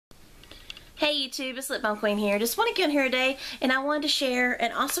Hey YouTube, it's Lip Balm Queen here. Just want to get on here today and I wanted to share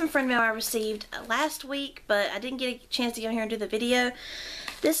an awesome friend mail I received last week, but I didn't get a chance to get on here and do the video.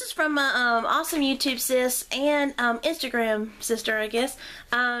 This is from my awesome YouTube sis and Instagram sister, I guess,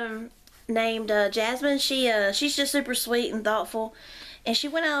 named Jasmin. She's just super sweet and thoughtful, and she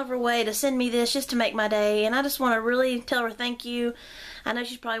went out of her way to send me this just to make my day, and I just want to really tell her thank you. I know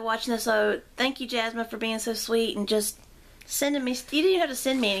she's probably watching this, so thank you, Jasmin, for being so sweet and just sending me. You didn't even have to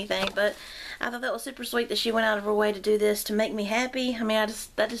send me anything, but I thought that was super sweet that she went out of her way to do this to make me happy. I mean,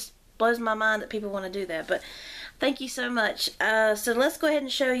 that just blows my mind that people want to do that, but thank you so much. So let's go ahead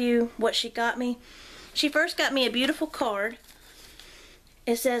and show you what she got me. She first got me a beautiful card.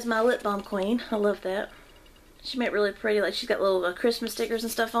 It says "My Lip Balm Queen." I love that. She made it really pretty, like she's got little Christmas stickers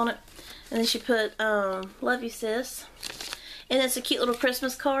and stuff on it. And then she put "Love you, sis." And it's a cute little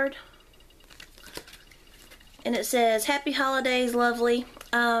Christmas card. And it says, "Happy holidays, lovely."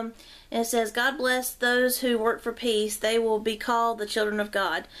 And it says, "God bless those who work for peace. They will be called the children of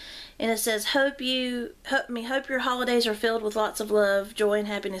God." And it says, hope your holidays are filled with lots of love, joy, and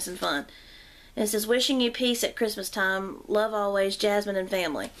happiness and fun." And it says, "Wishing you peace at Christmas time. Love always, Jasmin and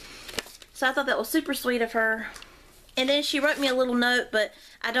family." So I thought that was super sweet of her. And then she wrote me a little note, but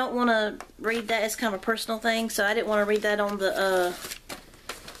I don't want to read that. It's kind of a personal thing, so I didn't want to read that on the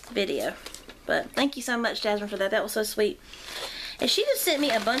video. But thank you so much, Jasmin, for that. That was so sweet. And she just sent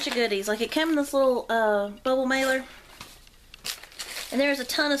me a bunch of goodies. Like, it came in this little bubble mailer. And there's a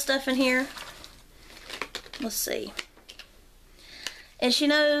ton of stuff in here. Let's see. And she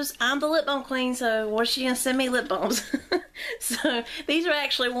knows I'm the Lip Balm Queen, so what's she going to send me? Lip balms. So these are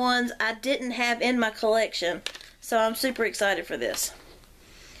actually ones I didn't have in my collection. So I'm super excited for this.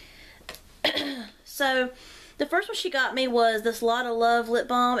 So the first one she got me was this Lot of Love lip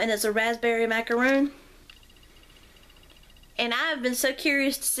balm, and it's a raspberry macaroon. And I've been so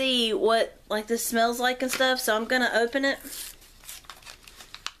curious to see what like this smells like and stuff, so I'm gonna open it.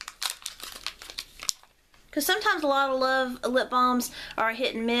 Because sometimes a Lot of Love lip balms are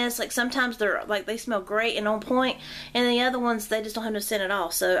hit and miss. Like sometimes they're like they smell great and on point, and the other ones they just don't have no scent at all.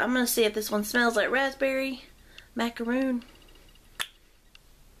 So I'm gonna see if this one smells like raspberry macaroon.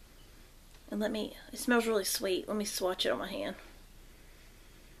 And it smells really sweet. Let me swatch it on my hand.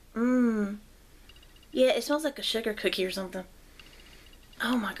 Yeah, it smells like a sugar cookie or something.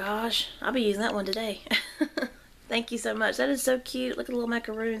 Oh my gosh, I'll be using that one today. Thank you so much. That is so cute. Look at the little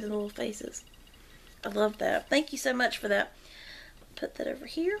macaroons and the little faces. I love that. Thank you so much for that. Put that over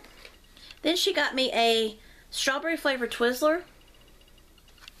here. Then she got me a strawberry flavored Twizzler.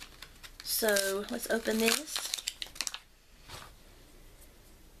 So let's open this.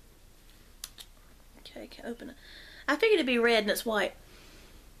 Okay, can't open it. I figured it'd be red and it's white.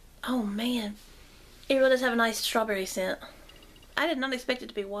 Oh man, it really does have a nice strawberry scent. I did not expect it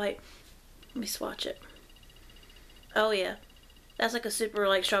to be white. Let me swatch it. Oh yeah, that's like a super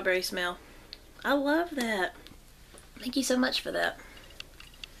like strawberry smell. I love that. Thank you so much for that.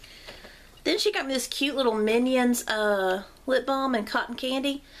 Then she got me this cute little Minions lip balm and cotton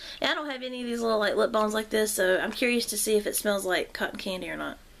candy. And I don't have any of these little like lip balms like this, so I'm curious to see if it smells like cotton candy or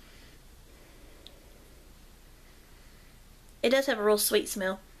not. It does have a real sweet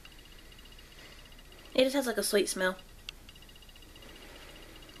smell. It just has like a sweet smell.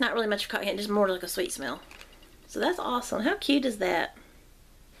 Not really much cotton candy, just more like a sweet smell. So that's awesome. How cute is that?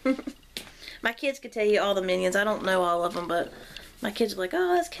 My kids could tell you all the Minions. I don't know all of them, but my kids are like,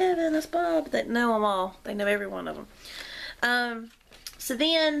 "Oh, that's Kevin, that's Bob." They know them all. They know every one of them. So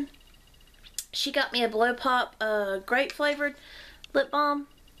then she got me a Blow Pop grape flavored lip balm,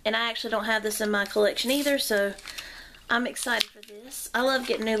 and I actually don't have this in my collection either, so I'm excited for this. I love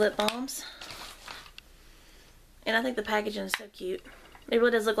getting new lip balms. And I think the packaging is so cute. It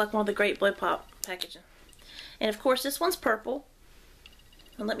really does look like one of the Great Blow Pop packaging. And of course this one's purple.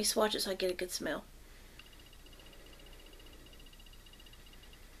 And let me swatch it so I get a good smell.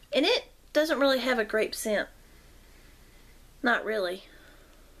 And it doesn't really have a grape scent. Not really.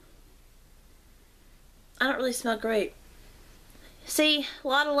 I don't really smell grape. See, a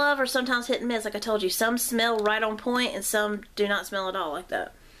Lot of Love are sometimes hit and miss, like I told you. Some smell right on point and some do not smell at all like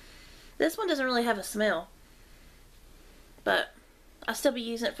that. This one doesn't really have a smell. But I'll still be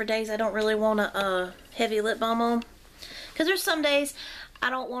using it for days I don't really want a heavy lip balm on. Because there's some days I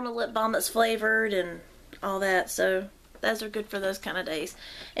don't want a lip balm that's flavored and all that. So those are good for those kind of days.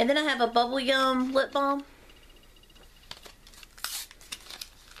 And then I have a Bubble Yum lip balm.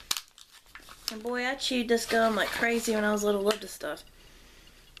 And boy, I chewed this gum like crazy when I was little. Loved this stuff.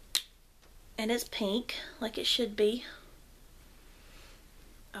 And it's pink, like it should be.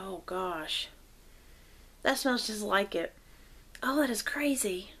 Oh gosh. That smells just like it. Oh, that is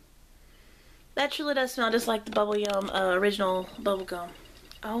crazy. That truly does smell just like the Bubble Yum original bubble gum.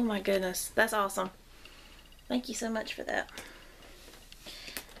 Oh my goodness, that's awesome. Thank you so much for that.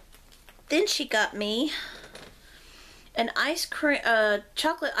 Then she got me an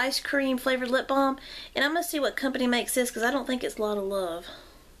chocolate ice cream flavored lip balm, and I'm gonna see what company makes this because I don't think it's a lot of love.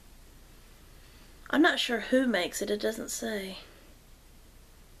 I'm not sure who makes it. It doesn't say.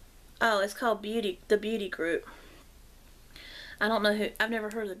 Oh, it's called the Beauty Group. I don't know who. I've never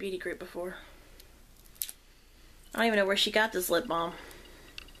heard of the Beauty Group before. I don't even know where she got this lip balm.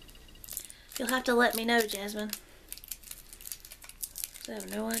 You'll have to let me know, Jasmine. I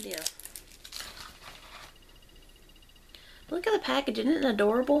have no idea. Look at the packaging. Isn't it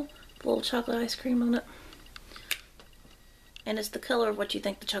adorable? The little chocolate ice cream on it. And it's the color of what you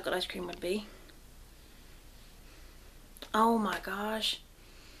think the chocolate ice cream would be. Oh my gosh.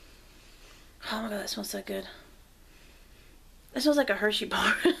 Oh my god, that smells so good. It smells like a Hershey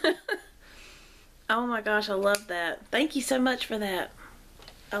bar. Oh my gosh, I love that. Thank you so much for that.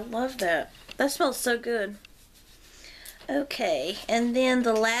 I love that. That smells so good. Okay, and then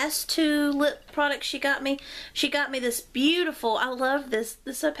the last two lip products she got me this beautiful, I love this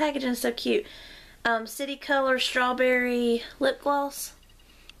packaging is so cute, City Color Strawberry Lip Gloss.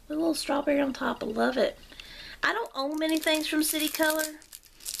 A little strawberry on top, I love it. I don't own many things from City Color.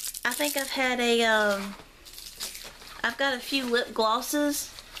 I think I've had I've got a few lip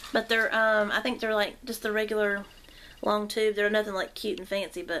glosses, but they're, I think they're like just the regular long tube. They're nothing like cute and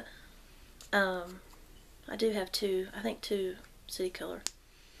fancy, but, I do have two City Color.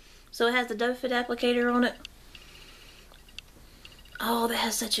 So it has the doe foot applicator on it. Oh, that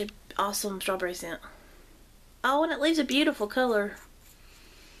has such an awesome strawberry scent. Oh, and it leaves a beautiful color.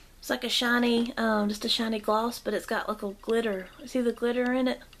 It's like a shiny, just a shiny gloss, but it's got like a glitter. See the glitter in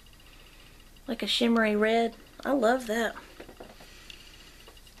it? Like a shimmery red. I love that.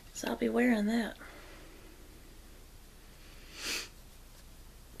 So I'll be wearing that.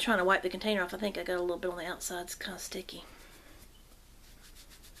 Trying to wipe the container off. I think I got a little bit on the outside. It's kind of sticky.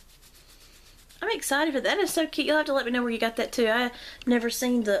 I'm excited for that. That is so cute. You'll have to let me know where you got that too. I've never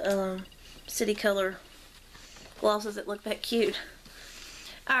seen the City Color glosses that look that cute.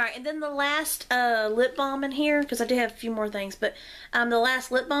 Alright, and then the last lip balm in here, because I do have a few more things, but the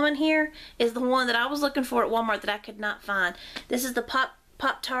last lip balm in here is the one that I was looking for at Walmart that I could not find. This is the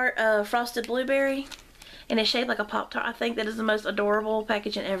Pop-Tart Frosted Blueberry. And it's shaped like a Pop-Tart. I think that is the most adorable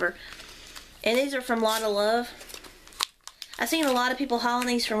packaging ever. And these are from Lotta Love. I've seen a lot of people hauling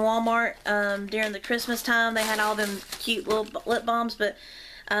these from Walmart during the Christmas time. They had all them cute little lip balms, but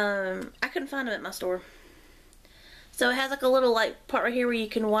I couldn't find them at my store. So it has like a little like part right here where you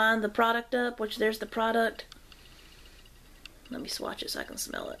can wind the product up, which there's the product. Let me swatch it so I can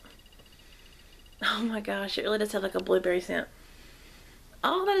smell it. Oh my gosh, it really does have like a blueberry scent.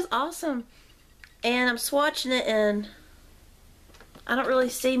 Oh, that is awesome. And I'm swatching it and I don't really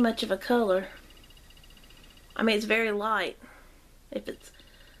see much of a color. I mean, it's very light. It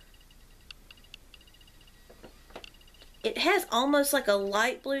has almost like a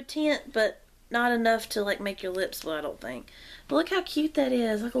light blue tint, but not enough to like make your lips blue, I don't think. But look how cute that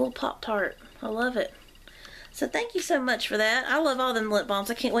is, like a little Pop-Tart. I love it. So thank you so much for that. I love all them lip balms.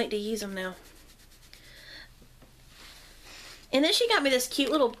 I can't wait to use them now. And then she got me this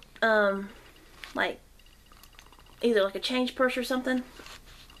cute little like either like a change purse or something,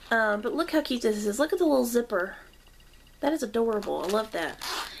 but look how cute this is. Look at the little zipper. That is adorable. I love that.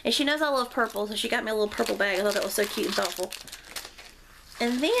 And she knows I love purple, so she got me a little purple bag. I thought that was so cute and thoughtful.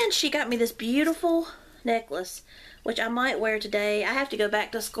 And then she got me this beautiful necklace, which I might wear today. I have to go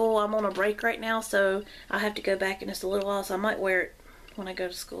back to school. I'm on a break right now, so I have to go back in just a little while, so I might wear it when I go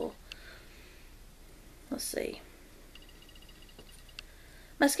to school. Let's see.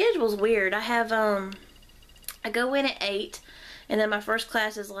 My schedule's weird. I have, I go in at 8, and then my first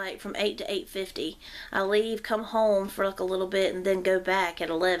class is like from 8 to 8:50. I leave, come home for like a little bit, and then go back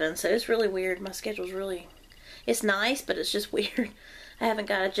at 11. So it's really weird. My schedule's really, it's nice, but it's just weird. I haven't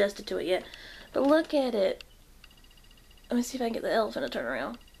got adjusted to it yet. But look at it. Let me see if I can get the elephant to turn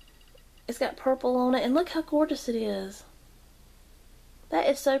around. It's got purple on it, and look how gorgeous it is. That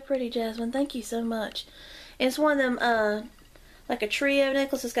is so pretty, Jasmine. Thank you so much. And it's one of them, like a trio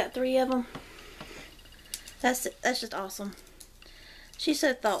necklace. It's got 3 of them. That's just awesome. She's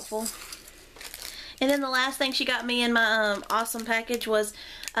so thoughtful. And then the last thing she got me in my awesome package was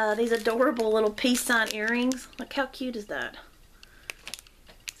these adorable little peace sign earrings. Look how cute is that?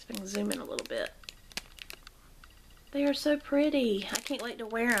 Let's see if I can zoom in a little bit. They are so pretty. I can't wait to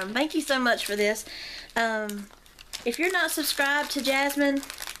wear them. Thank you so much for this. If you're not subscribed to Jasmine,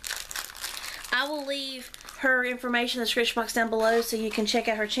 I will leave her information in the description box down below so you can check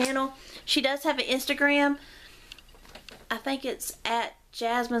out her channel. She does have an Instagram. I think it's at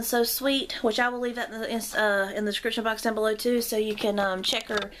Jasminsosweet, which I will leave that in the description box down below too, so you can check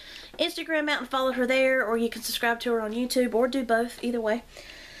her Instagram out and follow her there, or you can subscribe to her on YouTube, or do both, either way.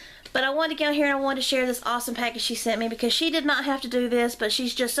 But I wanted to get on here and I wanted to share this awesome package she sent me, because she did not have to do this, but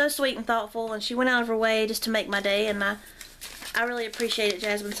she's just so sweet and thoughtful, and she went out of her way just to make my day, and I really appreciate it,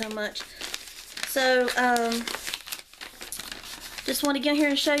 Jasmine, so much. So, just want to get on here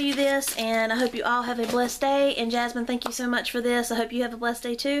and show you this, and I hope you all have a blessed day. And Jasmine, thank you so much for this. I hope you have a blessed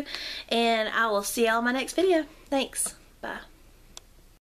day too, and I will see y'all in my next video. Thanks. Bye.